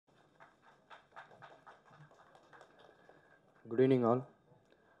Good evening, all.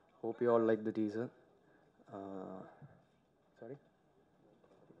 Hope you all like the teaser. Sorry.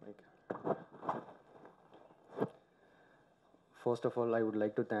 First of all, I would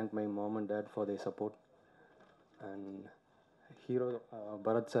like to thank my mom and dad for their support. And hero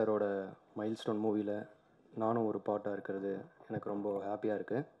Bharat சாரோட milestone மூவியில் நானும் ஒரு பாட்டாக இருக்கிறது எனக்கு ரொம்ப ஹாப்பியாக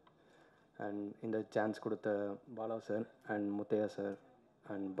இருக்குது. அண்ட் இந்த சான்ஸ் கொடுத்த Bala sir and Muthiah sir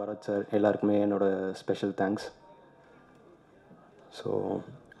and Bharat sir எல்லாருக்குமே என்னோடய ஸ்பெஷல் தேங்க்ஸ். ஸோ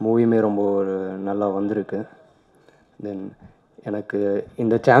மூவியுமே ரொம்ப ஒரு நல்லா வந்திருக்கு. தென் எனக்கு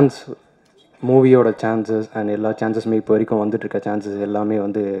இந்த சான்ஸ் மூவியோட சான்சஸ் அண்ட் எல்லா சான்சஸுமே இப்போ வரைக்கும் வந்துட்டுருக்க சான்சஸ் எல்லாமே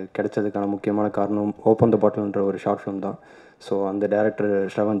வந்து கிடைச்சதுக்கான முக்கியமான காரணம் ஓப்பன் த பாட்டில்ன்ற ஒரு ஷார்ட் ஃபிலிம் தான். ஸோ அந்த டேரக்டர்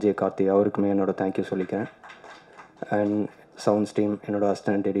ஸ்ரவன் ஜே கார்த்தி அவருக்குமே என்னோட தேங்க்யூ சொல்லிக்கிறேன். அண்ட் சவுண்ட்ஸ் டீம், என்னோட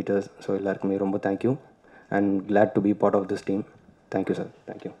அசிஸ்டன்ட் எடிட்டர்ஸ், ஸோ எல்லாருக்குமே ரொம்ப thank you and glad to be part of this team. Thank you sir.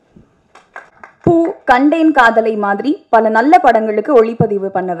 Thank you. பூ, கண்டேன் காதலை மாதிரி பல நல்ல படங்களுக்கு ஒளிப்பதிவு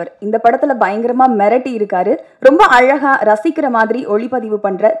பண்ணவர். இந்த படத்துல பயங்கரமா மிரட்டி இருக்காரு. ரொம்ப அழகா ரசிக்கிற மாதிரி ஒளிப்பதிவு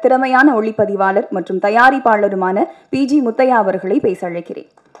பண்ற திறமையான ஒளிப்பதிவாளர் மற்றும் தயாரிப்பாளருமான பிஜி முத்தையா அவர்களை பேச அழைக்கிறேன்.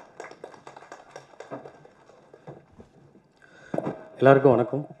 எல்லாருக்கும்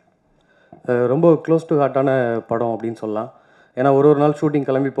வணக்கம். ரொம்ப க்ளோஸ் டு ஹார்ட்டான படம் அப்படின்னு சொல்லலாம். ஏன்னா ஒரு நாள் ஷூட்டிங்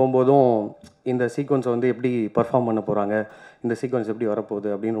கிளம்பி போகும்போதும் இந்த சீக்வன்ஸை வந்து எப்படி பர்ஃபார்ம் பண்ண போகிறாங்க, இந்த சீக்வன்ஸ் எப்படி வரப்போகுது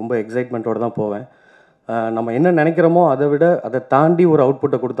அப்படின்னு ரொம்ப எக்ஸைட்மெண்ட்டோடு தான் போவேன். நம்ம என்ன நினைக்கிறோமோ அதை விட அதை தாண்டி ஒரு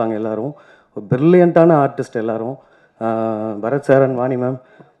அவுட்புட்டை கொடுத்தாங்க எல்லோரும். ஒரு பிரில்லியண்ட்டான ஆர்டிஸ்ட் எல்லோரும். Bharat sir and Vani ma'am,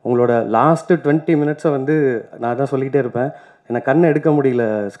 உங்களோட லாஸ்ட்டு 20 மினிட்ஸை வந்து நான் தான் சொல்லிக்கிட்டே இருப்பேன். என்னை கண்ணை எடுக்க முடியல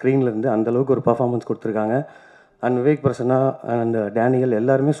ஸ்க்ரீன்லேருந்து, அந்தளவுக்கு ஒரு பர்ஃபார்மன்ஸ் கொடுத்துருக்காங்க. And Vivek Prasanna and Daniel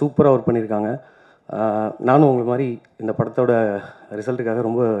எல்லாருமே சூப்பராக ஒர்க் பண்ணியிருக்காங்க. நானும் உங்களை மாதிரி இந்த படத்தோட ரிசல்ட்டுக்காக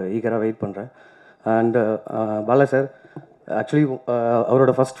ரொம்ப ஈகராக வெயிட் பண்ணுறேன். அண்ட் பாலா சார் ஆக்சுவலி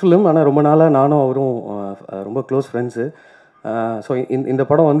அவரோட ஃபஸ்ட் ஃபிலிம், ஆனால் ரொம்ப நாளாக நானும் அவரும் ரொம்ப க்ளோஸ் ஃப்ரெண்ட்ஸு. ஸோ இந்த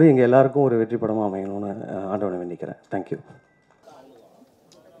படம் வந்து எங்கள் எல்லாருக்கும் ஒரு வெற்றி படமாக அமையணும்னு ஆண்டவனை வேண்டிக்கிறேன். தேங்க்யூ.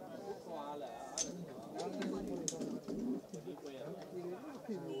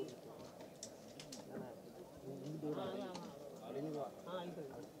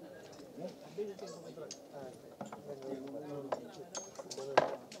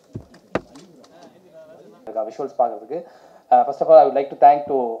 விஷுவல்ஸ் பார்க்குறதுக்கு first of all I would like to thank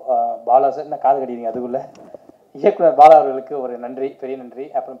to Bala sir. என்ன காது கட்டிங்க அதுக்குள்ளே இயக்குனர் பாலா அவர்களுக்கு ஒரு நன்றி, பெரிய நன்றி.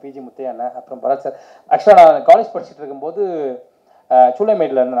 அப்புறம் பிஜி முத்தையா அண்ணன், அப்புறம் பரத் சார். ஆக்சுவலாக நான் காலேஜ் படிச்சுட்டு இருக்கும்போது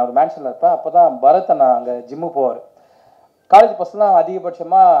சூளைமேடில் இருந்தேன், நான் ஒரு மேன்ஷனில் இருப்பேன். அப்போ தான் பரத் அண்ணா அங்கே ஜிம்மு போவார். காலேஜ் பசங்களாம்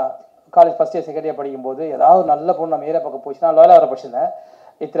அதிகபட்சமாக college first year second year படிக்கும்போது ஏதாவது நல்ல பொண்ணு நம்ம ஏரியா பக்கம் போச்சுன்னா லோயலா வர படிச்சிருந்தேன்.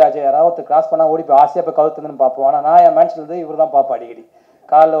 இத்திராஜ் யாராவது ஒருத்தர் கிராஸ் பண்ணால் ஓடி போய் ஆசையாக போய் கவுத்துன்னு பார்ப்போம். ஆனால் நான் என் மேன்ஷன்லேருந்து இவர் தான் பார்ப்பேன் அடிக்கடி.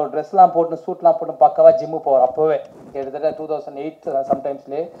 காலைல ஒரு ட்ரெஸ்லாம் போட்டு சூட்லாம் போட்டு பக்கவா ஜிம்மு போவார். அப்போவே கிட்டத்தட்ட 2008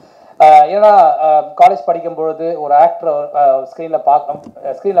 சம்டைம்ஸ்லேயே. ஏன்னா காலேஜ் படிக்கும்பொழுது ஒரு ஆக்டர் ஸ்க்ரீனில்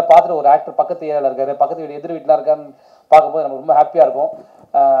பார்த்துட்டு ஒரு ஆக்டர் பக்கத்து ஏரியாவில் இருக்காரு, பக்கத்து வீடு எதிர் வீட்டில் இருக்காருன்னு பார்க்கும்போது நமக்கு ரொம்ப ஹாப்பியாக இருக்கும்.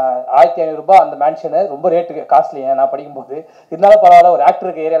 1500 அந்த மேன்ஷனு ரொம்ப ரேட்டுக்கு காஸ்ட்லி. நான் படிக்கும்போது இருந்தாலும் பரவாயில்ல, ஒரு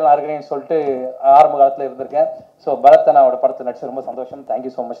ஆக்டருக்கு ஏரியாவில் நான் இருக்கிறேன்னு சொல்லிட்டு ஆரம்ப காலத்தில் இருந்திருக்கேன். ஸோ பரத்தனாவோட படத்தை நடிச்சு ரொம்ப சந்தோஷம்.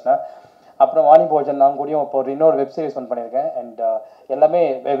 Thank you so மச்ண்ணா. அப்புறம் வாணிபோஜன் நான் கூடயும் இப்போ இன்னொரு வெப் சீரிஸ் ஒன்று பண்ணியிருக்கேன். அண்ட் எல்லாமே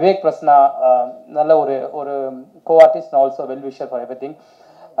விவேக் பிரசன்னா நல்ல ஒரு co artist, also well wisher for every thing.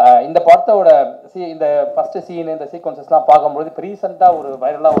 இந்த படத்தோட இந்த ஃபஸ்ட்டு சீனு, இந்த சீக்வன்சஸ்லாம் பார்க்கும்போது இப்போ ரீசெண்டாக ஒரு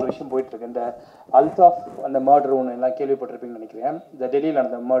வைரலாக ஒரு விஷயம் போயிட்டுருக்கு. இந்த அல்தாஃப் அந்த மர்டர் ஒன்று எல்லாம் கேள்விப்பட்டிருப்பீங்கன்னு நினைக்கிறேன், இந்த டெல்லியில்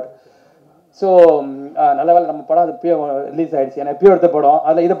நடந்த மர்டர். ஸோ நல்ல வேலை நம்ம படம் அது எப்பயோ ரிலீஸ் ஆகிடுச்சு. ஏன்னா எப்பயோ எடுத்த படம்,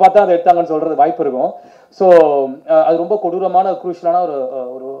 அதில் இதை பார்த்தா அதை எடுத்தாங்கன்னு சொல்கிறது வாய்ப்பு இருக்கும். ஸோ அது ரொம்ப கொடூரமான குரூஷியலான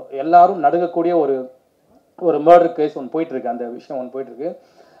ஒரு எல்லாரும் நடுங்கக்கூடிய ஒரு மர்டர் கேஸ் ஒன்று போயிட்டுருக்கு, அந்த விஷயம் ஒன்று போயிட்டுருக்கு.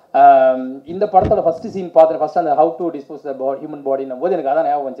 இந்த படத்தோட ஃபஸ்ட்டு சீன் பார்த்துட்டு ஃபஸ்ட்டு அந்த how to dispose the human பாடின்னும் போது எனக்கு அதான்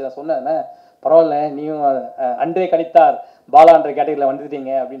ஞாபகம் வந்துச்சு. நான் சொன்னேன், பரவாயில்ல நீயும் அன்றே கணித்தார் பாலான்ற கேட்டகரியில்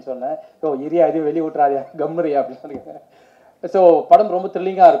வந்துட்டீங்க அப்படின்னு சொன்னேன். ஓ இரியா இது வெளியே விட்டுறாதியா கம்முறியா அப்படின்னு சொல்லியிருக்கேன். ஸோ படம் ரொம்ப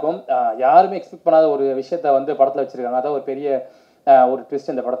த்ரில்லிங்காக இருக்கும். யாருமே எக்ஸ்பெக்ட் பண்ணாத ஒரு விஷயத்த வந்து படத்தில் வச்சுருக்காங்க. அதான் ஒரு பெரிய ஒரு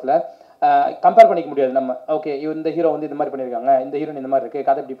ட்விஸ்ட் இந்த படத்தில். கம்பேர் பண்ணிக்க முடியாது நம்ம. ஓகே இந்த ஹீரோ வந்து இந்த மாதிரி பண்ணியிருக்காங்க, இந்த ஹீரோயின் இந்த மாதிரி இருக்குது,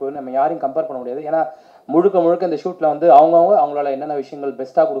 கதை இப்படி போய் நம்ம யாரையும் கம்பேர் பண்ண முடியாது. ஏன்னா முழுக்க இந்த ஷூட்டில் வந்து அவங்களால என்னென்ன விஷயங்கள்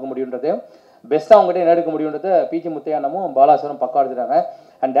பெஸ்ட்டாக கொடுக்க முடியுன்றது, பெஸ்ட்டாக அவங்ககிட்ட என்ன எடுக்க முடியுன்றது பிஜி முத்தையானமும் பாலாசரும் பக்கம் எடுத்துட்டாங்க.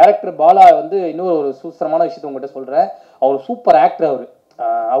 அண்ட் டேரக்டர் பாலா வந்து இன்னொரு ஒரு சூசரமான விஷயத்தை உங்கள்கிட்ட சொல்கிறேன். அவர் சூப்பர் ஆக்டர்.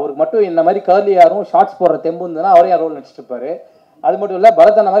 அவருக்கு மட்டும் இந்த மாதிரி கர்லி யாரும் ஷார்ட்ஸ் போடுற தெம்பு இருந்ததுன்னா அவரே ரோல் நடிச்சிட்டு இருப்பாரு. அது மட்டும் இல்லை,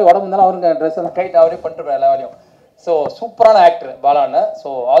 பரத் அந்த மாதிரி உடம்பு இருந்தாலும் அவருக்கு ட்ரெஸ் எல்லாம் கைட் அவரே பண்ணிட்டு எல்லா வேலையும். ஸோ சூப்பரான actor பாலான்னு. So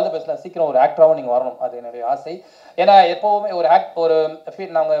all the best. சீக்கிரம் ஒரு ஆக்டராகவும் நீங்கள் வரணும், அது என்னுடைய ஆசை. ஏன்னா எப்போவுமே ஒரு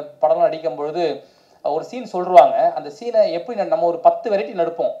ஃபீல் நாங்கள் படம்லாம் நடிக்கும் பொழுது ஒரு சீன் சொல்லுவாங்க, அந்த சீனை எப்படி நம்ம ஒரு 10 வெரைட்டி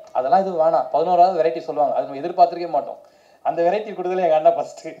நடிப்போம், அதெல்லாம் இது வேணாம் 11வது வெரைட்டி சொல்லுவாங்க, அது நம்ம எதிர்பார்த்துருக்கே மாட்டோம். அந்த வெரைட்டி கொடுத்தல எங்கள் அண்ணா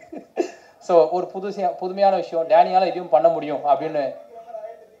ஃபஸ்ட்டு ஸோ ஒரு புதுமையான விஷயம், டேனியால் இதையும் பண்ண முடியும் அப்படின்னு.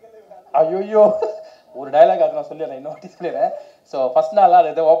 ஐயோ ஒரு டைலாக் அது நான் சொல்லிடுறேன், இன்னொரு வாட்டி சொல்லிடுறேன். ஸோ ஃபஸ்ட் நாள் அதை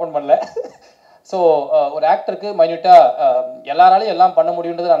எதுவும் ஓப்பன் பண்ணல. ஸோ ஒரு ஆக்டருக்கு மைன்யூட்டாக எல்லாராலையும் எல்லாம் பண்ண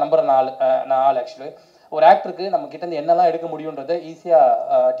முடியுன்றது நான் நம்புகிறேன். நான் ஆள் ஆக்சுவலி ஒரு ஆக்டருக்கு நம்ம கிட்டேருந்து என்னெல்லாம் எடுக்க முடியுன்றதை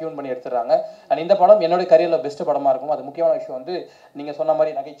ஈஸியாக டியூன் பண்ணி எடுத்துடுறாங்க. அண்ட் இந்த படம் என்னோட கரியரில் பெஸ்ட்டு படமாக இருக்கும். அது முக்கியமான விஷயம் வந்து நீங்கள் சொன்ன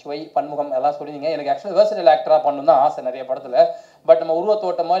மாதிரி நகைச்சுவை, பன்முகம் எல்லாம் சொல்லிங்க. எனக்கு ஆக்சுவலாக வேர்சடைல் ஆக்டராக பண்ணணும் தான் ஆசை நிறைய படத்தில். பட் நம்ம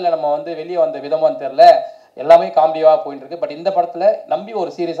உருவத்தோட்டமோ இல்லை நம்ம வந்து வெளியே வந்த விதமானு தெரில, எல்லாமே காமெடியாக போயிட்டு இருக்கு. பட் இந்த படத்தில் நம்பி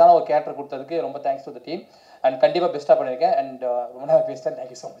ஒரு சீரியஸான ஒரு கேரக்டர் கொடுத்ததுக்கு ரொம்ப thanks to the team. And கண்டிப்பாக பெஸ்ட்டாக பண்ணியிருக்கேன். அண்ட் ரொம்ப நாள் பேசிட்டேன்.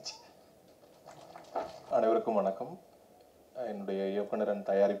 Thank you so much. அனைவருக்கும் வணக்கம். என்னுடைய இயக்குனர் அண்ட்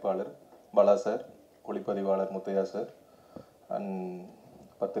தயாரிப்பாளர் பாலா சார், ஒளிப்பதிவாளர் முத்தையா சார், அண்ட்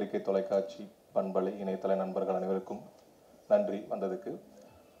பத்திரிகை, தொலைக்காட்சி, பண்பலை, இணையதள நண்பர்கள் அனைவருக்கும் நன்றி வந்ததுக்கு.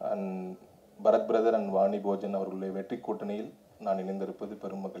 And Bharat brother and Vani Bhojan அவர்களுடைய வெற்றி கூட்டணியில் நான் இணைந்திருப்பது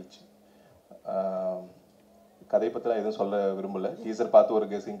பெரும் மகிழ்ச்சி. கதை பற்றிலாம் எதுவும் சொல்ல விரும்பலை. டீசர் பார்த்து ஒரு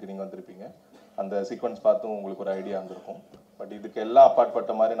கெஸிங்க்கு நீங்கள் வந்திருப்பீங்க. அந்த சீக்வன்ஸ் பார்த்தும் உங்களுக்கு ஒரு ஐடியா வந்திருக்கும். பட் இதுக்கு எல்லாம்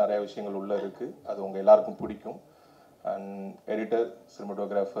அப்பாற்பட்ட மாதிரி நிறைய விஷயங்கள் உள்ளே இருக்குது. அது உங்கள் எல்லாருக்கும் பிடிக்கும். And editor,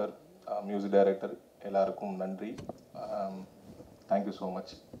 cinematographer, music director எல்லாருக்கும் நன்றி. Thank you so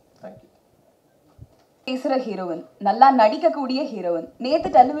much. தேங்க்யூ. பேசுகிற ஹீரோயின், நல்லா நடிக்கக்கூடிய ஹீரோயின்,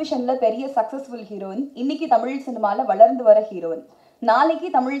 நேற்று டெலிவிஷனில் பெரிய சக்ஸஸ்ஃபுல் ஹீரோயின், இன்னைக்கு தமிழ் சினிமாவில் வளர்ந்து வர ஹீரோயின், நாளைக்கு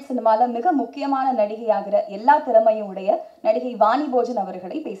தமிழ் சினிமாவில் மிக முக்கியமான நடிகையாகிற எல்லா திறமையும் உடைய நடிகை வாணிபோஜன்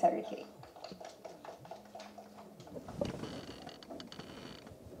அவர்களை பேச அழைக்கிறேன்.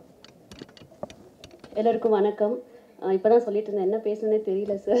 எல்லோருக்கும் வணக்கம். இப்போ தான் சொல்லிட்டு இருந்தேன், என்ன பேசுனே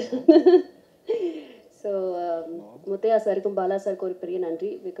தெரியல சார். ஸோ முத்தையா சாருக்கும் பாலா சாருக்கும் ஒரு பெரிய நன்றி.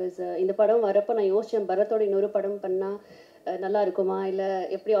 பிகாஸ் இந்த படம் வரப்போ நான் யோசித்தேன், பரத்தோட இன்னொரு படம் பண்ணால் நல்லா இருக்குமா, இல்லை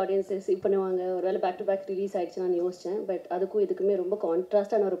எப்படி ஆடியன்ஸ் ரிசீவ் பண்ணுவாங்க, ஒரு வேளை பேக் டு பேக் ரிலீஸ் ஆகிடுச்சு நான் யோசித்தேன். பட் அதுக்கும் இதுக்குமே ரொம்ப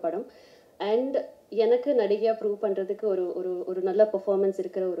கான்ட்ராஸ்டான ஒரு படம். அண்ட் எனக்கு நடிகையாக ப்ரூவ் பண்ணுறதுக்கு ஒரு ஒரு ஒரு நல்ல பெர்ஃபார்மன்ஸ்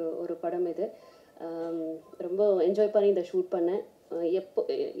இருக்கிற ஒரு படம் இது. ரொம்ப என்ஜாய் பண்ணி இதை ஷூட் பண்ணேன்.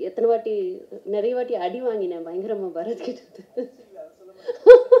 எத்தனை வாட்டி நிறைய வாட்டி அடி வாங்கினேன் பயங்கரமாக பரத் கிட்ட.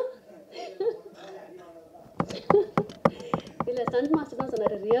 இல்லை, ஸ்டண்ட் மாஸ்டர் தான்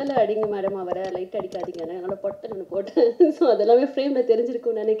சொன்னார், ரியலாக அடிங்க மேடம், அவரை லைட் அடிக்காதீங்கன்னு. அதனால் பொட்டை நான் போட்டேன். ஸோ அதெல்லாமே ஃப்ரேமில்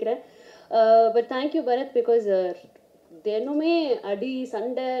தெரிஞ்சிருக்கும்னு நினைக்கிறேன். பட் தேங்க்யூ பரத், பிகாஸ் தினமே அடி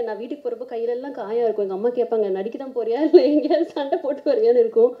சண்டை. நான் வீட்டுக்கு போகிறப்போ கையிலெல்லாம் காயம் இருக்கும். எங்கள் அம்மா கேட்பாங்க, நடிக்க தான் போறியா இல்லை எங்கேயாவது சண்டை போட்டு வரையான்னு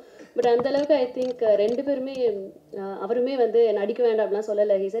இருக்கும். பட் அந்தளவுக்கு ஐ திங்க் ரெண்டு பேருமே, அவருமே வந்து நடிக்க வேண்டாம் அப்படிலாம்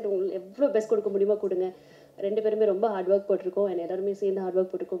சொல்லலை. ஹி செட் உங்களுக்கு எவ்வளோ பெஸ்ட் கொடுக்க முடியுமோ கொடுங்க. ரெண்டு பேருமே ரொம்ப ஹார்ட் ஒர்க் போட்டிருக்கோம். எல்லாருமே சேர்ந்து ஹார்ட்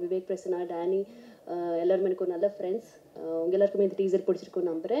ஒர்க் போட்டிருக்கோம். விவேக் பிரசன்னா, டேனி, எல்லாருமே எனக்கு ஒரு நல்ல ஃப்ரெண்ட்ஸ். உங்கள் எல்லாருக்குமே இந்த டீசர்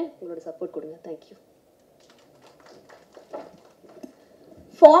பிடிச்சிருக்குன்னு நம்புகிறேன். உங்களோட சப்போர்ட் கொடுங்க. Thank you.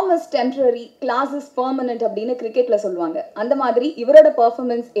 Form is temporary, class is permanent அப்படின்னு கிரிக்கெட்டில் சொல்லுவாங்க. அந்த மாதிரி இவரோட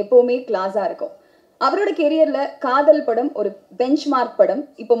பர்ஃபார்மன்ஸ் எப்போவுமே கிளாஸாக இருக்கும். அவரோட கெரியரில் காதல் படம் ஒரு பெஞ்ச் மார்க் படம்.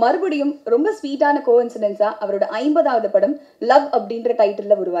 இப்போ மறுபடியும் ரொம்ப ஸ்வீட்டான கோஇன்சிடென்ஸாக அவரோட 50வது படம் லவ் அப்படின்ற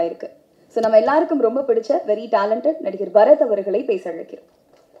டைட்டிலில் உருவாயிருக்கு. ஸோ நம்ம எல்லாருக்கும் ரொம்ப பிடிச்ச வெரி டேலண்டட் நடிகர் பரத் அவர்களை பேச அழைக்கிறோம்.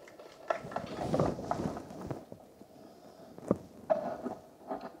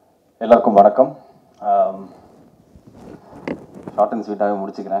 எல்லாருக்கும் வணக்கம். ஷார்ட் அண்ட் ஸ்வீட்டாகவே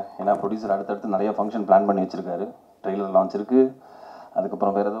முடிச்சுக்கிறேன். ஏன்னா ப்ரொடியூசர் அடுத்தடுத்து நிறைய ஃபங்க்ஷன் பிளான் பண்ணி வச்சுருக்காரு. ட்ரெய்லர் லான்ச் இருக்குது,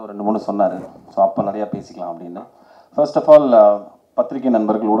 அதுக்கப்புறம் வேறு ஏதோ 2-3 சொன்னார். ஸோ அப்போ நிறையா பேசிக்கலாம் அப்படின்னு. ஃபர்ஸ்ட் ஆஃப் ஆல், பத்திரிகை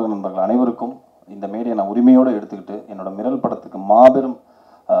நண்பர்கள், ஊடக நண்பர்கள் அனைவருக்கும் இந்த மேடையை நான் உரிமையோடு எடுத்துக்கிட்டு என்னோடய மிரல் படத்துக்கு மாபெரும்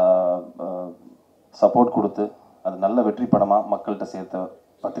சப்போர்ட் கொடுத்து அது நல்ல வெற்றி படமாக மக்கள்கிட்ட சேர்த்த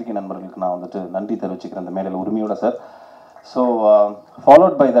பத்திரிகை நண்பர்களுக்கு நான் வந்துட்டு நன்றி தெரிவிச்சுக்கிறேன் இந்த மேடையில் உரிமையோட sir. So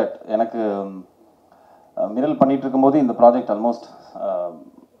followed by that, எனக்கு மிரல் பண்ணிகிட்டு இருக்கும்போது இந்த ப்ராஜெக்ட் ஆல்மோஸ்ட்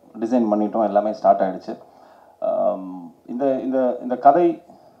டிசைன் பண்ணிட்டோம், எல்லாமே ஸ்டார்ட் ஆகிடுச்சு. இந்த இந்த இந்த கதை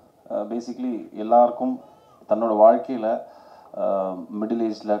பேசிக்லி எல்லாருக்கும் தன்னோட வாழ்க்கையில் மிடில்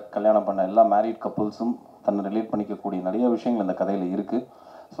ஏஜில் கல்யாணம் பண்ண எல்லா மேரீட் கப்புள்ஸும் தன்னை ரிலேட் பண்ணிக்கக்கூடிய நிறைய விஷயங்கள் இந்த கதையில் இருக்குது.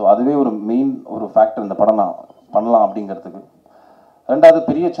 ஸோ அதுவே ஒரு மெயின் ஒரு ஃபேக்டர் இந்த படம் நான் பண்ணலாம் அப்படிங்கிறதுக்கு. ரெண்டாவது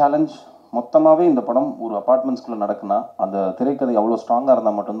பெரிய சேலஞ்ச், மொத்தமாகவே இந்த படம் ஒரு அப்பார்ட்மெண்ட்ஸ்குள்ளே நடக்குன்னா அந்த திரைக்கதை அவ்வளோ ஸ்ட்ராங்காக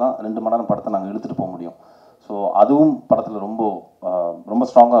இருந்தால் மட்டும்தான் 2 மணி நேரம் படத்தை நாங்கள் எடுத்துகிட்டு போக முடியும். ஸோ அதுவும் படத்தில் ரொம்ப ரொம்ப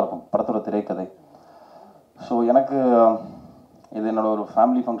ஸ்ட்ராங்காக இருக்கும் படத்தோட திரைக்கதை. ஸோ எனக்கு இது என்னோட ஒரு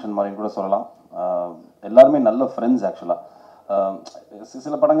ஃபேமிலி ஃபங்க்ஷன் மாதிரின்னு கூட சொல்லலாம். எல்லாருமே நல்ல ஃப்ரெண்ட்ஸ் ஆக்சுவலாக.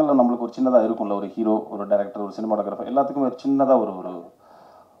 சில படங்களில் நம்மளுக்கு ஒரு சின்னதாக இருக்கும்ல, ஒரு ஹீரோ, ஒரு டைரக்டர், ஒரு சினிமாட்டோகிராஃபர், எல்லாத்துக்குமே ஒரு சின்னதாக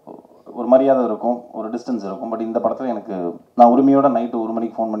ஒரு மரியாதை இருக்கும், ஒரு டிஸ்டன்ஸ் இருக்கும். பட் இந்த படத்தில் எனக்கு நான் உரிமையோட நைட்டு 1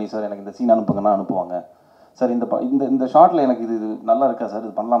 மணிக்கு ஃபோன் பண்ணி, சார் எனக்கு இந்த சீன் அனுப்புங்கன்னா அனுப்புவாங்க. சார் இந்த ஷார்ட்டில் எனக்கு இது நல்லா இருக்கா சார்,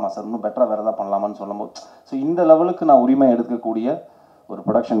 இது பண்ணலாமா சார், இன்னும் பெட்டராக வேறு எதாவது பண்ணலாமான்னு சொல்லும்போது, ஸோ இந்த லெவலுக்கு நான் உரிமை எடுக்கக்கூடிய ஒரு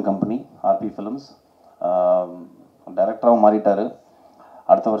ப்ரொடக்ஷன் கம்பெனி ஆர்பி ஃபிலிம்ஸ். டைரக்டராகவும் மாறிட்டார்.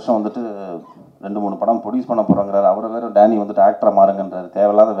 அடுத்த வருஷம் வந்துட்டு 2-3 படம் ப்ரொடியூஸ் பண்ண போகிறாங்கிறாரு. அவரை வேறு டேனி வந்துட்டு ஆக்டராக மாறுங்கன்றாரு.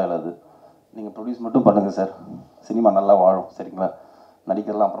 தேவையில்லாத வேலை அது. நீங்கள் ப்ரொடியூஸ் மட்டும் பண்ணுங்கள் சார், சினிமா நல்லா வாழும். சரிங்களா?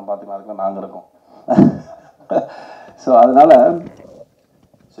 நடிக்கிறலாம் அப்புறம் பார்த்துக்கலாம், அதுக்கெலாம் நாங்கள் இருக்கோம். ஸோ அதனால்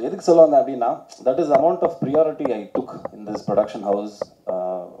எதுக்கு சொல்ல வந்தேன் அப்படின்னா, that is amount of priority I took in this production house.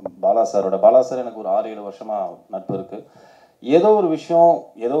 Bala sir எனக்கு ஒரு 6-7 வருஷமாக நட்பு இருக்குது. ஏதோ ஒரு விஷயம்,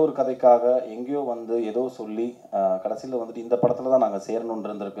 ஏதோ ஒரு கதைக்காக எங்கேயோ வந்து ஏதோ சொல்லி கடைசியில் வந்துட்டு இந்த படத்தில் தான் நாங்கள் சேரணுன்னு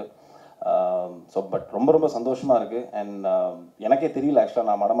இருந்திருக்கு. ஸோ பட் ரொம்ப சந்தோஷமாக இருக்குது. அண்ட் எனக்கே தெரியல ஆக்சுவலாக,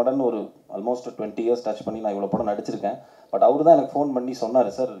 நான் மடமடன்னு ஒரு ஆல்மோஸ்ட் 20 இயர்ஸ் டச் பண்ணி நான் இவ்வளோ படம் நடிச்சிருக்கேன். பட் அவர் தான் எனக்கு ஃபோன் பண்ணி சொன்னார்,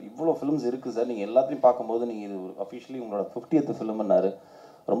 சார் இவ்வளோ ஃபிலிம்ஸ் இருக்குது சார், நீங்கள் எல்லாத்தையும் பார்க்கும்போது நீங்கள் இது அஃபிஷியலி உங்களோட 50th ஃபிலிம்னாரு.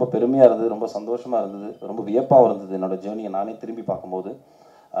 ரொம்ப பெருமையாக இருந்தது, ரொம்ப சந்தோஷமாக இருந்தது, ரொம்ப வியப்பாகவும் இருந்தது என்னோடய ஜேர்னியை நானே திரும்பி பார்க்கும்போது.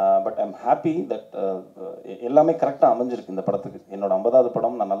 பட் ஐம் ஹாப்பி தட் எல்லாமே கரெக்டாக அமைஞ்சிருக்கு இந்த படத்துக்கு. என்னோட 50வது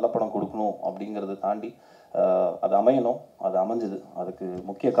படம், நான் நல்ல படம் கொடுக்கணும் அப்படிங்கிறத தாண்டி அது அமையணும், அது அமைஞ்சுது. அதுக்கு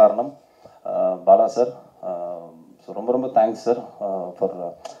முக்கிய காரணம் பாலா சார். ஸோ ரொம்ப தேங்க்ஸ் சார் ஃபார்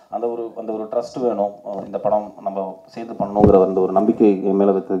அந்த ஒரு ட்ரஸ்ட் வேணும். இந்த படம் நம்ம சேர்த்து பண்ணணுங்கிற அந்த ஒரு நம்பிக்கை என்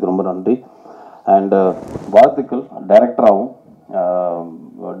மேலே வைத்ததுக்கு ரொம்ப நன்றி. அண்ட் வாழ்த்துக்கள். டைரக்டராகவும்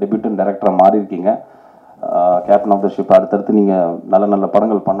டெபியூட்டன் டைரக்டராக மாறி இருக்கீங்க. Captain of the ship. அடுத்தடுத்து நீங்கள் நல்ல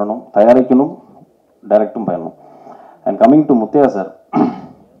படங்கள் பண்ணணும், தயாரிக்கணும், டைரக்டும் பண்ணணும். And coming to Muthiah sir,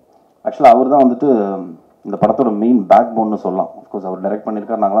 ஆக்சுவலாக அவர் தான் வந்துட்டு இந்த படத்தோட மெயின் பேக் போன்னு சொல்லலாம். அஃப்கோர்ஸ் அவர் டைரக்ட்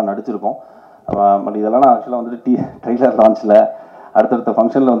பண்ணியிருக்கார், நாங்களாம் நடிச்சிருக்கோம். பட் இதெல்லாம் நான் ஆக்சுவலாக வந்துட்டு ட்ரெய்லர் லான்ச்சில் அடுத்தடுத்த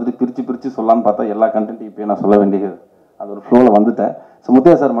ஃபங்க்ஷனில் வந்துட்டு பிரித்து சொல்லலான்னு பார்த்தா எல்லா கண்டென்ட்டையும் இப்போ நான் சொல்ல வேண்டியது அது ஒரு ஃப்ளோவில் வந்துட்டேன். ஸோ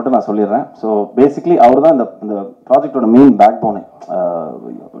முத்தையா சார் மட்டும் நான் சொல்லிடுறேன். ஸோ பேசிக்லி அவர் தான் இந்த ப்ராஜெக்டோட மெயின் பேக் போனே.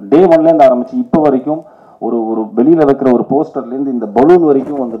 டே 1லேருந்து ஆரம்பித்து இப்போ வரைக்கும் ஒரு வெளியில் வைக்கிற ஒரு போஸ்டர்லேருந்து இந்த பலூன்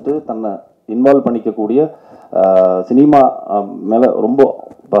வரைக்கும் வந்துட்டு தன்னை இன்வால்வ் பண்ணிக்கக்கூடிய சினிமா மேலே ரொம்ப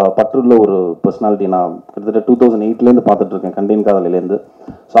பற்றுள்ள ஒரு பர்சனாலிட்டி. நான் கிட்டத்தட்ட 2008லேருந்து பார்த்துட்ருக்கேன், கண்டேன் காதலிலேருந்து.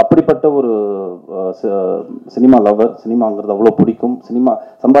 ஸோ அப்படிப்பட்ட ஒரு சினிமா லவர். சினிமாங்கிறது அவ்வளோ பிடிக்கும். சினிமா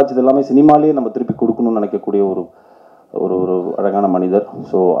சம்பாதிச்சது எல்லாமே சினிமாலேயே நம்ம திருப்பி கொடுக்கணும்னு நினைக்கக்கூடிய ஒரு அழகான மனிதர்.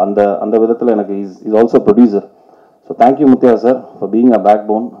 ஸோ அந்த விதத்தில் எனக்கு is also producer. So thank you Muthiah sir for being a back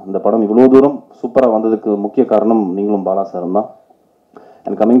phone. இந்த படம் இவ்வளோ தூரம் சூப்பராக வந்ததுக்கு முக்கிய காரணம் நீங்களும் பாலா சாரும் தான்.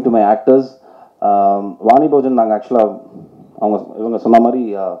 And coming to my actors, Vani Bhojan நாங்கள் ஆக்சுவலாக இவங்க சொன்ன மாதிரி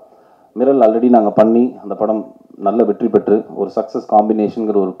மிரல் ஆல்ரெடி நாங்கள் பண்ணி அந்த படம் நல்ல வெற்றி பெற்று ஒரு சக்ஸஸ்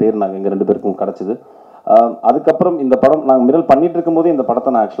காம்பினேஷனுங்கிற ஒரு பேர் நாங்கள் எங்கள் 2 பேருக்கும் கிடச்சிது. அதுக்கப்புறம் இந்த படம் நாங்கள் மிரல் பண்ணிட்டு இருக்கும்போதே இந்த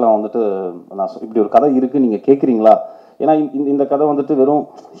படத்தை நான் ஆக்சுவலாக வந்துட்டு இப்படி ஒரு கதை இருக்குது, நீங்கள் கேட்குறீங்களா? ஏன்னா இந்த கதை வந்துட்டு வெறும்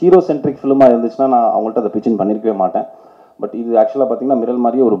ஹீரோ சென்ட்ரிக் ஃபிலிமாக இருந்துச்சுன்னா நான் அவங்கள்ட்ட அதை பிச்சின் பண்ணியிருக்கவே மாட்டேன். பட் இது ஆக்சுவலாக பார்த்தீங்கன்னா மிரல்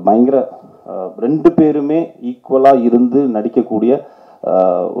மாதிரியே ஒரு பயங்கர 2 பேருமே ஈக்குவலாக இருந்து நடிக்கக்கூடிய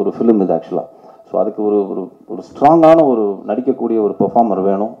ஒரு ஃபிலிம் இது ஆக்சுவலாக. ஸோ அதுக்கு ஒரு ஸ்ட்ராங்கான ஒரு நடிக்கக்கூடிய ஒரு பெர்ஃபார்மர்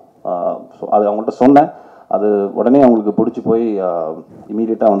வேணும். ஸோ அது அவங்கள்ட்ட சொன்னேன். அது உடனே அவங்களுக்கு பிடிச்சி போய்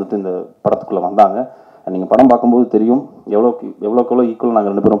இமீடியட்டாக வந்துட்டு இந்த படத்துக்குள்ளே வந்தாங்க. நீங்கள் படம் பார்க்கும்போது தெரியும் எவ்வளோக்கெவ்வளோ ஈக்குவல்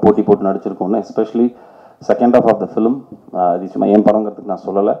நாங்கள் 2 பேரும் போட்டி போட்டு நடிச்சிருக்கோம்னு. Especially second half of the film. இது சும்மா என் படங்கிறதுக்கு நான்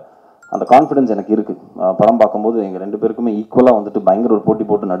சொல்லலை, அந்த கான்ஃபிடன்ஸ் எனக்கு இருக்குது. படம் பார்க்கும்போது எங்கள் 2 பேருக்குமே ஈக்குவலாக வந்துட்டு பயங்கர ஒரு போட்டி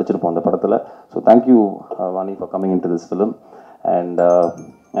போட்டு நடிச்சிருப்போம் அந்த படத்தில். So thank you Vani for coming in to this film.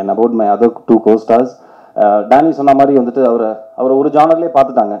 And about my other 2 co-stars, Danny சொன்ன மாதிரி வந்துட்டு அவரை ஒரு ஜானர்லேயே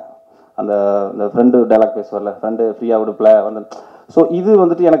பார்த்துட்டாங்க. அந்த ஃப்ரெண்டு டைலாக் பேசுவார்ல, ஃப்ரெண்டு ஃப்ரீயாக விடுப்பில் வந்து. ஸோ இது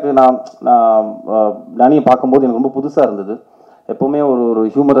வந்துட்டு எனக்கு நான் டேனியை பார்க்கும்போது எனக்கு ரொம்ப புதுசாக இருந்தது. எப்போவுமே ஒரு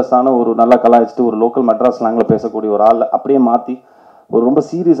ஹியூமரஸான ஒரு நல்லா கலாய்ச்சிட்டு ஒரு லோக்கல் மெட்ராஸ் ஸ்லாங்கில் பேசக்கூடிய ஒரு ஆள் அப்படியே மாற்றி ரொம்ப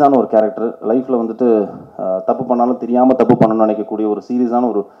சீரியஸான ஒரு கேரக்டர். லைஃப்பில் வந்துட்டு தப்பு பண்ணாலும் தெரியாமல் தப்பு பண்ணணும்னு நினைக்கக்கூடிய ஒரு சீரியஸான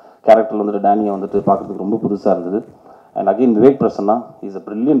ஒரு கேரக்டர் வந்துட்டு டேனியை வந்துட்டு பார்க்குறதுக்கு ரொம்ப புதுசாக இருந்தது. And again Vivek Prasanna is a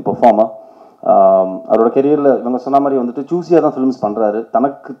brilliant performer. அவரோட கெரியரில் இவங்க சொன்ன மாதிரி வந்துட்டு சூஸியாக தான் ஃபிலிம்ஸ் பண்ணுறாரு.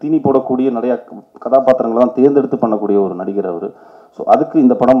 தனக்கு தீனி போடக்கூடிய நிறையா கதாபாத்திரங்களை தான் தேர்ந்தெடுத்து பண்ணக்கூடிய ஒரு நடிகர் அவர். ஸோ அதுக்கு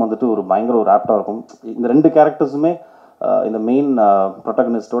இந்த படம் வந்துட்டு ஒரு பயங்கர ஒரு ஆப்டாக இருக்கும். இந்த 2 கேரக்டர்ஸுமே இந்த மெயின்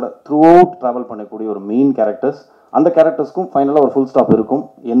ப்ரொட்டகனிஸ்டோட த்ரூ அவுட் ட்ராவல் பண்ணக்கூடிய ஒரு மெயின் கேரக்டர்ஸ். அந்த கேரக்டர்ஸ்க்கும் ஃபைனலாக ஒரு ஃபுல் ஸ்டாப் இருக்கும்,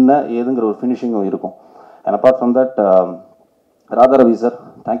 என்ன ஏதுங்கிற ஒரு ஃபினிஷிங்கும் இருக்கும். And apart from that Radharavi sir,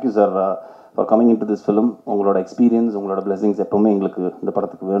 thank you sir for coming in to this film. உங்களோட எக்ஸ்பீரியன்ஸ், உங்களோட பிளெஸிங்ஸ் எப்போவுமே எங்களுக்கு இந்த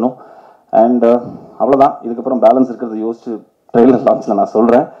படத்துக்கு வேணும். அண்ட் அவ்வளோதான். இதுக்கப்புறம் பேலன்ஸ் இருக்கிறத யோசிச்சு ட்ரெய்லர் லான்ச்சில் நான்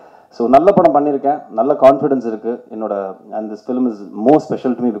சொல்கிறேன். ஸோ நல்ல படம் பண்ணியிருக்கேன், நல்ல கான்ஃபிடன்ஸ் இருக்குது என்னோட. And this film is more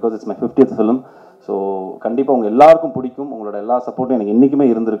special to me because it's my 50th film. So கண்டிப்பாக உங்கள் எல்லாருக்கும் பிடிக்கும். உங்களோட எல்லா சப்போர்ட்டும் எனக்கு என்றைக்குமே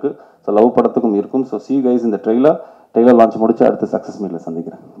இருந்திருக்கு. ஸோ லவ் படத்துக்கும் இருக்கும். ஸோ see you guys இந்த ட்ரெய்லர் லான்ச் முடிச்சு அடுத்த சக்ஸஸ் மீட்டில்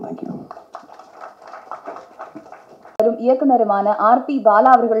சந்திக்கிறேன். தேங்க்யூ. இயக்குனருமான ஆர்பி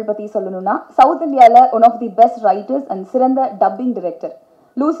பாலா அவர்கள் பற்றி சொல்லணும்னா, சவுத் இந்தியாவில் one of the best writers and சிறந்த டப்பிங் டிரெக்டர்.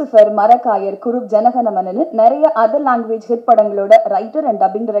 லூசிஃபர், மரக்காயர், குருப், ஜனகணமனன்னு நிறைய அதர் லாங்குவேஜ் ஹிட் படங்களோட ரைட்டர் அண்ட்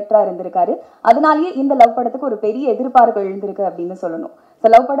டப்பிங் டைரக்டரா இருந்திருக்காரு. அதனாலேயே இந்த லவ் படத்துக்கு ஒரு பெரிய எதிர்பார்ப்பு எழுந்திருக்கு அப்படின்னு சொல்லணும்.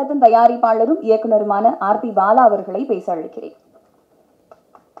 லவ் படத்தின் தயாரிப்பாளரும் இயக்குனருமான ஆர்பி பாலா அவர்களை பேச அழைக்கிறேன்.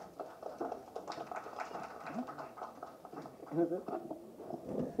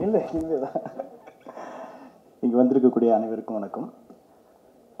 இங்கே வந்திருக்கக்கூடிய அனைவருக்கும் வணக்கம்.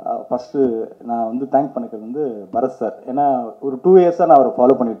 ஃபஸ்ட்டு நான் வந்து தேங்க் பண்ணிக்கிறது வந்து பரத் சார். ஏன்னா ஒரு 2 இயர்ஸாக நான் அவரை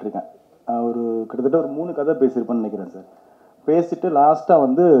ஃபாலோ பண்ணிகிட்ருக்கேன். ஒரு கிட்டத்தட்ட ஒரு 3 கதை பேசியிருப்பேன்னு நினைக்கிறேன் சார். பேசிட்டு லாஸ்ட்டாக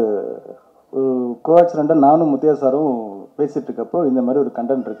வந்து ஒரு கோஆக்சிடெண்ட்டாக நானும் முத்தையா சாரும் பேசிகிட்டு இருக்கப்போ இந்த மாதிரி ஒரு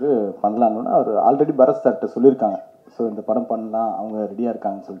கண்டென்ட் இருக்குது பண்ணலான்னு அவர் ஆல்ரெடி பரத் சார்கிட்ட சொல்லியிருக்காங்க. ஸோ இந்த படம் பண்ணலாம், அவங்க ரெடியாக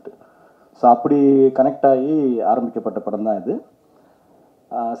இருக்காங்கன்னு சொல்லிட்டு. ஸோ அப்படி கனெக்ட் ஆகி ஆரம்பிக்கப்பட்ட படம் தான் இது.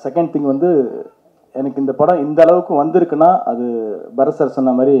 செகண்ட் திங் வந்து எனக்கு இந்த படம் இந்த அளவுக்கு வந்திருக்குன்னா அது பரத் சார்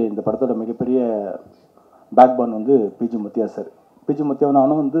சொன்ன மாதிரி இந்த படத்தோட மிகப்பெரிய பேக் போன் வந்து PG Muthiah sir. PG Muthiah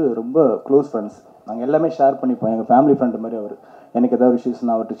நானும் வந்து ரொம்ப க்ளோஸ் ஃப்ரெண்ட்ஸ். நாங்கள் எல்லாமே ஷேர் பண்ணிப்போம். எங்கள் ஃபேமிலி ஃப்ரெண்டு மாதிரி அவர். எனக்கு ஏதாவது இஷ்யூஸ்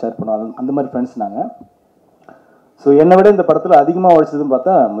நான் அவர்கிட்ட ஷேர் பண்ணுவோம். அந்த மாதிரி ஃப்ரெண்ட்ஸ் நாங்கள். ஸோ என்னை விட இந்த படத்தில் அதிகமாக உழைச்சதுன்னு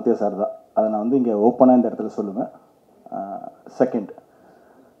பார்த்தா முத்தையா சார் தான். அதை நான் வந்து இங்கே ஓப்பனாக இந்த இடத்துல சொல்லுவேன். Second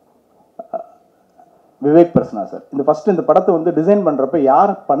Vivek Prasanna sir. இந்த படத்தை வந்து டிசைன் பண்ணுறப்ப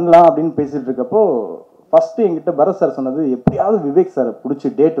யார் பண்ணலாம் அப்படின்னு பேசிகிட்டு இருக்கப்போ ஃபஸ்ட்டு என்கிட்ட பரத் சார் சொன்னது, எப்படியாவது விவேக் சாரை பிடிச்சி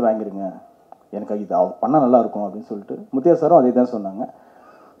டேட் வாங்கிருங்க, எனக்கு இது அவர் பண்ணால் நல்லாயிருக்கும் அப்படின்னு சொல்லிட்டு. முத்தையா சாரும் அதே தான் சொன்னாங்க.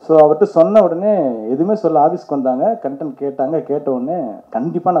 ஸோ அவர்கிட்ட சொன்ன உடனே எதுவுமே சொல்ல ஆஃபீஸ்க்கு வந்தாங்க, கண்டென்ட் கேட்டாங்க. கேட்ட உடனே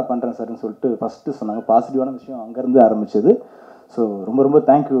கண்டிப்பாக நான் பண்ணுறேன் சார்ன்னு சொல்லிட்டு ஃபஸ்ட்டு சொன்னாங்க. பாசிட்டிவான விஷயம் அங்கேருந்து ஆரம்பிச்சது. ஸோ ரொம்ப ரொம்ப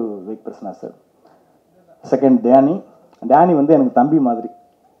thank you Vivek Prasanna sir. Second Danny வந்து எனக்கு தம்பி மாதிரி.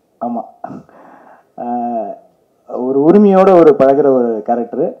 ஆமாம், ஒரு உரிமையோடு ஒரு பழகிற ஒரு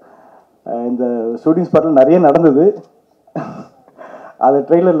கேரக்டரு. இந்த ஷூட்டிங் ஸ்பாட்டில் நிறைய நடந்தது. அதை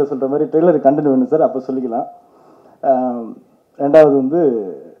ட்ரெய்லரில் சொல்கிற மாதிரி ட்ரெய்லர் கண்டென்ட் வேணும் சார், அப்போ சொல்லிக்கலாம். ரெண்டாவது வந்து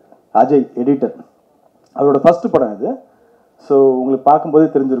அஜய் எடிட்டர். அவரோட ஃபஸ்ட்டு படம் இது. ஸோ உங்களுக்கு பார்க்கும்போதே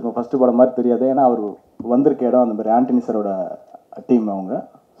தெரிஞ்சிருக்கும், ஃபஸ்ட்டு படம் மாதிரி தெரியாது. ஏன்னா அவர் வந்திருக்க இடம் அந்த மாதிரி ஆண்டனி சாரோட டீம் அவங்க.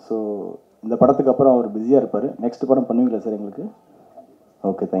 ஸோ இந்த படத்துக்கு அப்புறம் அவர் பிஸியாக இருப்பார். நெக்ஸ்ட் படம் பண்ணுவீங்களா சார் எங்களுக்கு?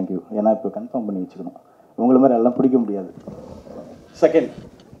 Okay, thank you. ஏன்னா இப்போ கன்ஃபார்ம் பண்ணி வச்சுக்கணும், உங்களை மாதிரி எல்லாம் பிடிக்க முடியாது. செகண்ட்,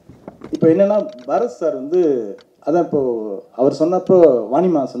 இப்போ என்னென்னா பரத் சார் வந்து அதான் இப்போது அவர் சொன்னப்போ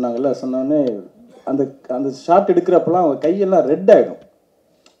வாணிமா சொன்னாங்கல்ல, சொன்னோடனே அந்த அந்த ஷார்ட் எடுக்கிறப்பெல்லாம் அவங்க கையெல்லாம் ரெட் ஆகிடும்.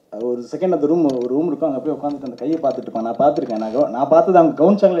 ஒரு செகண்ட் அந்த ஒரு ரூம் இருக்கும், அங்கே போய் உட்காந்துட்டு அந்த கையை பார்த்துட்டு இருப்பாங்க. நான் பார்த்துருக்கேன். நான் பார்த்தது அவங்க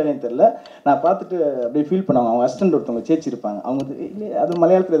கவுன்சாங்களே எனக்கு தெரியல. நான் பார்த்துட்டு அப்படியே ஃபீல் பண்ணுவாங்க. அவங்க அசிஸ்டன்ட் ஒருத்தவங்க சேச்சி இருப்பாங்க. அவங்க வந்து இல்லை, அது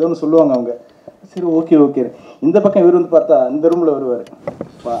மலையாளத்தில் ஏதோ ஒன்று சொல்லுவாங்க அவங்க. சரி, ஓகே. இந்த பக்கம் இவர் வந்து பார்த்தா இந்த ரூமில் வருவார்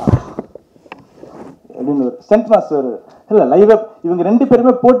அப்படின்னு ஒரு சென்ட் மாஸ்டர் இல்லை லைவாக இவங்க 2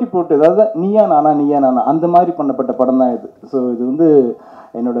 பேருமே போட்டி போட்டு, அதாவது நீயா நானா அந்த மாதிரி பண்ணப்பட்ட படம் தான் இது. ஸோ இது வந்து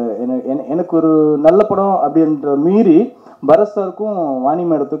எனக்கு ஒரு நல்ல படம் அப்படின்ற மீறி பரத் சாருக்கும் வாணி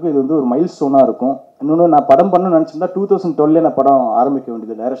மேடத்துக்கும் இது வந்து ஒரு மைல் ஸ்டோனாக இருக்கும். இன்னொன்று, நான் படம் பண்ணணும்னு நினச்சிருந்தா 2012 நான் படம் ஆரம்பிக்க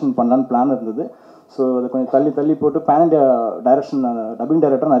வேண்டியது, டைரக்ஷன் பண்ணலான்னு பிளான் இருந்தது. ஸோ அதை கொஞ்சம் தள்ளி போட்டு pan India direction dubbing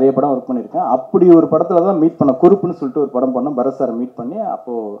director நிறைய படம் ஒர்க் பண்ணியிருக்கேன். அப்படி ஒரு படத்தில் தான் மீட் பண்ண, குறுப்புன்னு சொல்லிட்டு ஒரு படம் பண்ணோம். பரத் சாரை மீட் பண்ணி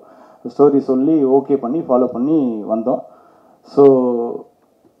அப்போது ஸ்டோரி சொல்லி ஓகே பண்ணி ஃபாலோ பண்ணி வந்தோம். ஸோ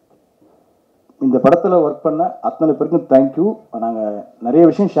இந்த படத்தில் ஒர்க் பண்ண அத்தனை பேருக்கும் தேங்க்யூ. நாங்கள் நிறைய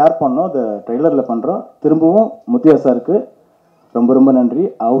விஷயம் ஷேர் பண்ணோம், அதை ட்ரெய்லரில் பண்ணுறோம். திரும்பவும் முத்தையா சாருக்கு ரொம்ப ரொம்ப நன்றி.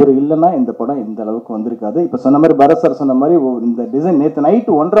 அவர் இல்லைன்னா இந்த படம் இந்த அளவுக்கு வந்திருக்காது. இப்போ சொன்ன மாதிரி பரத் சார் சொன்ன மாதிரி இந்த டிசைன் நேற்று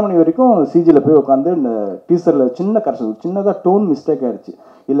நைட்டு 1:30 மணி வரைக்கும் சிஜியில் போய் உட்காந்து இந்த டீசரில் சின்ன கரெக்ஷன், சின்னதாக டோன் மிஸ்டேக் ஆகிடுச்சு.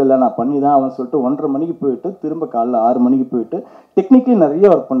 இல்லை நான் பண்ணி தான் அவன் சொல்லிட்டு 1:30 மணிக்கு போயிட்டு திரும்ப காலைல 6 மணிக்கு போயிட்டு டெக்னிக்கலி நிறைய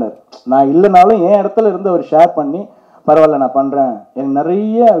ஒர்க் பண்ணார். நான் இல்லைனாலும் என் இடத்துல இருந்து அவர் ஷேர் பண்ணி, பரவாயில்ல நான் பண்ணுறேன், எனக்கு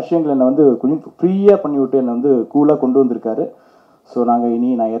நிறைய விஷயங்கள் என்னை வந்து கொஞ்சம் ஃப்ரீயாக பண்ணி விட்டு என்னை வந்து கூலாக கொண்டு வந்திருக்காரு. ஸோ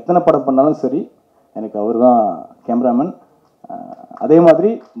நான் எத்தனை படம் பண்ணாலும் சரி, எனக்கு அவர் தான் கேமராமேன். அதே மாதிரி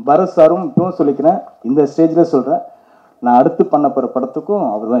பரத் சாரும் இப்பவும் சொல்லிக்கிறேன், இந்த ஸ்டேஜில் சொல்கிறேன், நான் அடுத்து பண்ண போகிற படத்துக்கும்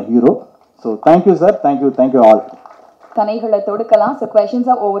அவர் தான் hero. So thank you sir, thank you all. கணைகளை தொடுக்கலாம். So questions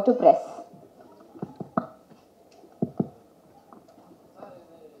are over to press.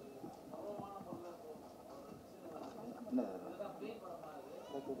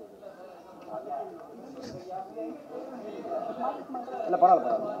 இல்லை பரவாயில்ல.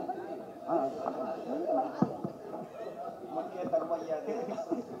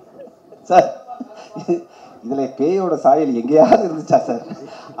 சார், இதில் பேயோட சாயல் எங்கேயாவது இருந்துச்சா சார்?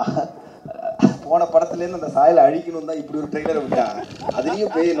 போன படத்துலேருந்து அந்த சாயலை அழிக்கணும் தான் இப்படி ஒரு ட்ரெய்லரை விட்டாங்க.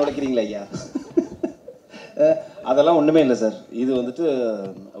 அதுலேயும் பேய் நுழைக்கிறீங்களா ஐயா? அதெல்லாம் ஒன்றுமே இல்லை சார். இது வந்துட்டு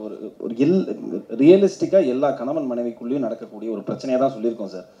ஒரு ரியலிஸ்டிக்காக எல்லா கணவன் மனைவிக்குள்ளேயும் நடக்கக்கூடிய ஒரு பிரச்சனையை தான்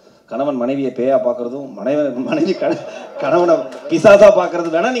சொல்லியிருக்கோம் சார். கணவன் மனைவியை பேயா பார்க்குறதும் மனைவி கணவனை பிசாசா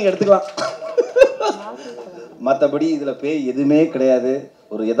பார்க்குறது வேணால் நீங்கள் எடுத்துக்கலாம். மற்றபடி இதில் பேய் எதுவுமே கிடையாது.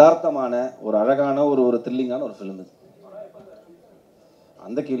 ஒரு யதார்த்தமான ஒரு அழகான ஒரு த்ரில்லிங்கான ஒரு ஃபிலிம் இது.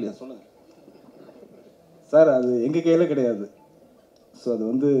 அந்த கேள்வி சொல்லுங்கள் சார். அது எங்கள் கையில் கிடையாது. ஸோ அது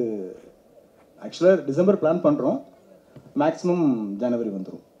வந்து ஆக்சுவலாக டிசம்பர் பிளான் பண்ணுறோம், மேக்ஸிமம் ஜனவரி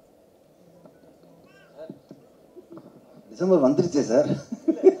வந்துடும். டிசம்பர் வந்துருச்சே சார்,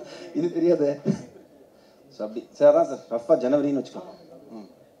 இது தெரியாது. ஸோ அப்படி சார் தான் சார் ரஃபாக ஜனவரின்னு வச்சுக்கலாம்.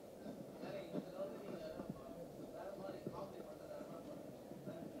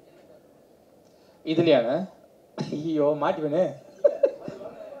 இதுலையாண்ணே? ஐயோ மாட்டுவேனே.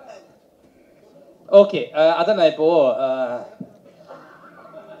 ஓகே, அதான் நான் இப்போ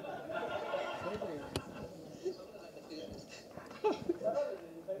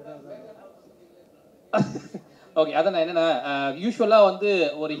ஓகே அதான் நான் என்னன்னா, யூஸ்வலாக வந்து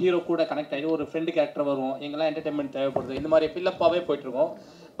ஒரு ஹீரோ கூட கனெக்ட் ஆகிடும், ஒரு ஃப்ரெண்டு கேரக்டர் வரும், எங்கெல்லாம் என்டர்டைன்மெண்ட் தேவைப்படுது, இந்த மாதிரி ஃபில்லப்பாகவே போயிட்டுருக்கோம்.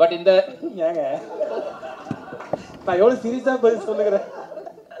 பட் இந்த ஏங்க நான் எவ்வளோ சீரியஸாக பதில் சொல்லுகிறேன்.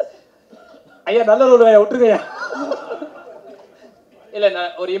 ஐயா நல்ல ரோல் விட்டுருங்கய்யா. இல்லை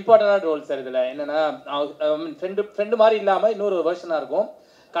நான் ஒரு இம்பார்ட்டண்டான ரோல் சார் இதில். என்னென்னா ஃப்ரெண்டு மாதிரி இல்லாமல் இன்னொரு வெர்ஷனாக இருக்கும்.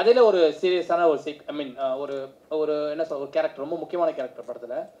 கதையில் ஒரு சீரியஸான ஒரு ஒரு ஒரு என்ன சொல்ற ஒரு கேரக்டர், ரொம்ப முக்கியமான கேரக்டர்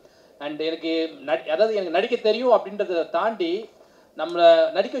படத்தில். அண்ட் எனக்கு அதாவது எனக்கு நடிக்க தெரியும் அப்படின்றத தாண்டி நம்மளை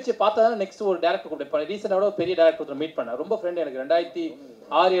நடிக்க வச்சு பார்த்தா தான் நெக்ஸ்ட் ஒரு டேரக்டர் கூப்பிட்டு. இப்போ ரீசெண்டாக ஒரு பெரிய டேரக்டர் ஒருத்தர் மீட் பண்ணேன், ரொம்ப ஃப்ரெண்டு எனக்கு,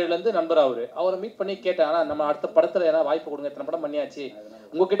 2006-7 நண்பர் அவரை மீட் பண்ணி கேட்டேன், ஆனால் நம்ம அடுத்த படத்தில் ஏன்னா வாய்ப்பு கொடுங்க, இத்தனை படம் பண்ணியாச்சு,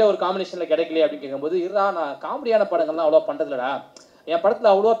 உங்ககிட்ட ஒரு காம்பினேஷனில் கிடைக்கலையே அப்படின்னு கேட்கும்போது, இருடா நான் காமெடியான படங்கள்லாம் அவ்வளோவா பண்ணுறதுலடா, என்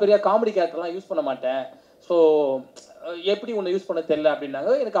படத்தில் அவ்வளோவா பெரிய காமெடி கேரக்டர்லாம் யூஸ் பண்ண மாட்டேன், ஸோ எப்படி உன்னை யூஸ் பண்ண தெரியல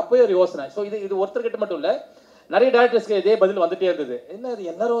அப்படின்னாங்க. எனக்கு அப்போயே ஒரு யோசனை. ஸோ இது ஒருத்தர்கிட்ட மட்டும் இல்லை, நிறைய டேரக்டர்ஸ்க்கு இதே பதில் வந்துட்டே இருந்தது. என்ன அது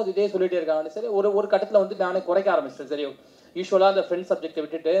எல்லாரும் இதே சொல்லிகிட்டே இருக்காங்கன்னு. சரி ஒரு கட்டத்தில் வந்து நானே குறைக்க ஆரம்பிச்சிட்டேன். சரி யூஸ்வலாக அந்த ஃப்ரெண்ட் சப்ஜெக்டை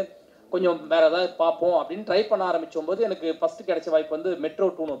விட்டுட்டு கொஞ்சம் வேறு ஏதாவது பார்ப்போம் அப்படின்னு ட்ரை பண்ண ஆரம்பிச்சும் போது எனக்கு ஃபஸ்ட்டு கிடைச்ச வாய்ப்பு வந்து மெட்ரோ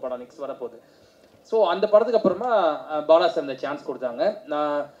 2 ஒரு படம் நெக்ஸ்ட் வரப்போகுது. ஸோ அந்த படத்துக்கு அப்புறமா பாலா சார் இந்த சான்ஸ் கொடுத்தாங்க.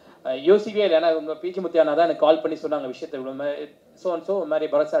 நான் யோசிக்கவே இல்லை, ஏன்னா உங்கள் பிஜி முத்தியானா தான் எனக்கு கால் பண்ணி சொன்னாங்க விஷயத்தை, இவ்வளோ ஸோ மாதிரி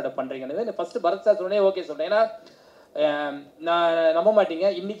பரத் சார்கிட்ட பண்ணுறீங்கன்னு. ஃபஸ்ட்டு பரத் சார் சொன்னே ஓகே சொல்கிறேன். ஏன்னா நான் நம்ப மாட்டீங்க,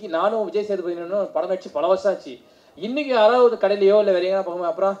 இன்றைக்கி நானும் விஜய் சேதுபதினு படம் வச்சு பல வருஷம் ஆச்சு, இன்றைக்கி யாராவது கடையிலையோ இல்லை வேறு எங்கன்னா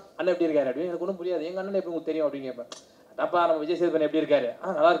பார்க்கும்போது அப்புறம் அண்ணன் எப்படி இருக்காரு அப்படின்னு எனக்கு ஒன்றும் புரியாது. எங்கள் அண்ணன் எப்படி உங்களுக்கு தெரியும் அப்படின்னு கேட்பேன். அப்பா நம்ம விஜய் சேதுபதி எப்படி இருக்காரு?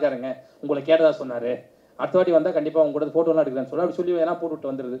 நல்லா இருக்காருங்க, உங்களை கேட்டதா சொன்னார், அடுத்த வாட்டி வந்தால் கண்டிப்பாக உங்க கூட ஃபோட்டோலாம் எடுக்கிறேன்னு சொல்லி அப்படி சொல்லி ஏன்னா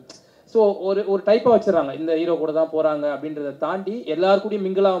போட்டுவிட்டு வந்துடுது. ஸோ ஒரு டைப்பாக வச்சுறாங்க, இந்த ஹீரோ கூட தான் போகிறாங்க அப்படின்றத தாண்டி எல்லாருக்கூடையும்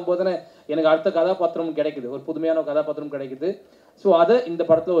மிங்கிள் ஆகும் போது தானே எனக்கு அடுத்த கதாபாத்திரம் கிடைக்குது, ஒரு புதுமையான கதாபாத்திரம் கிடைக்குது. ஸோ அதை இந்த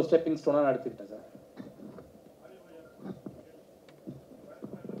படத்தில் ஒரு ஸ்டெப்பிங் ஸ்டோனாக நான் எடுத்துக்கிட்டேன் சார்.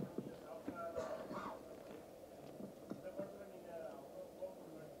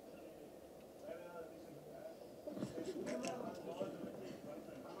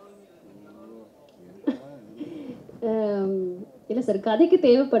 இல்லை சார், கதைக்கு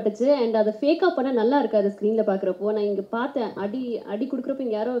தேவைப்பட்டுச்சு. அண்ட் அதை ஃபேக்காக பண்ணால் நல்லா இருக்காது ஸ்க்ரீனில் பார்க்குறப்போ. நான் இங்கே பார்த்தேன், அடி கொடுக்குறப்போ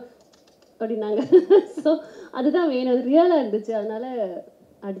இங்கே யாரோ அப்படின்னாங்க. ஸோ அதுதான் வேணும், அது ரியலாக இருந்துச்சு, அதனால்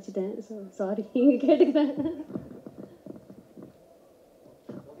அடிச்சிட்டேன். ஸோ சாரி, இங்கே கேட்டுக்கிறேன்.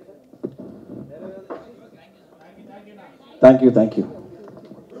 தேங்க்யூ.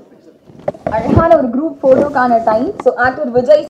 அழகான ஒரு group போட்டோக்கான time. So actor Vijay